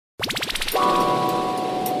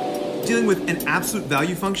dealing with an absolute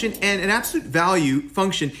value function, and an absolute value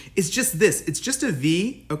function is just this. It's just a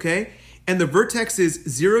v, okay? And the vertex is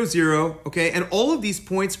 0, 0, okay? And all of these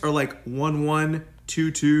points are like 1, 1,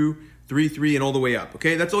 2, 2, 3, 3, and all the way up,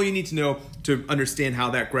 okay? That's all you need to know to understand how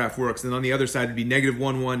that graph works. And on the other side, it'd be negative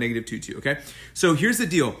 1, 1, negative 2, 2, okay? So here's the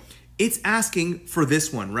deal. It's asking for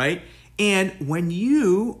this one, right? And when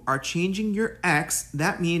you are changing your x,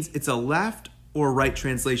 that means it's a left or right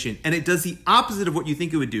translation. And it does the opposite of what you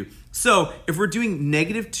think it would do. So if we're doing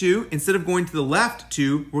negative 2, instead of going to the left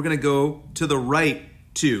 2, we're going to go to the right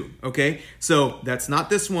 2, okay? So that's not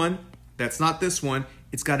this one. That's not this one.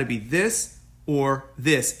 It's got to be this or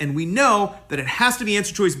this. And we know that it has to be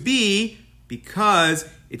answer choice B because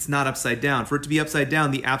it's not upside down. For it to be upside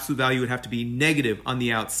down, the absolute value would have to be negative on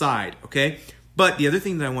the outside, okay? But the other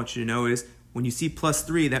thing that I want you to know is when you see plus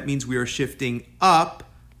 3, that means we are shifting up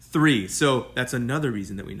 3. So that's another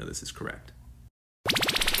reason that we know this is correct.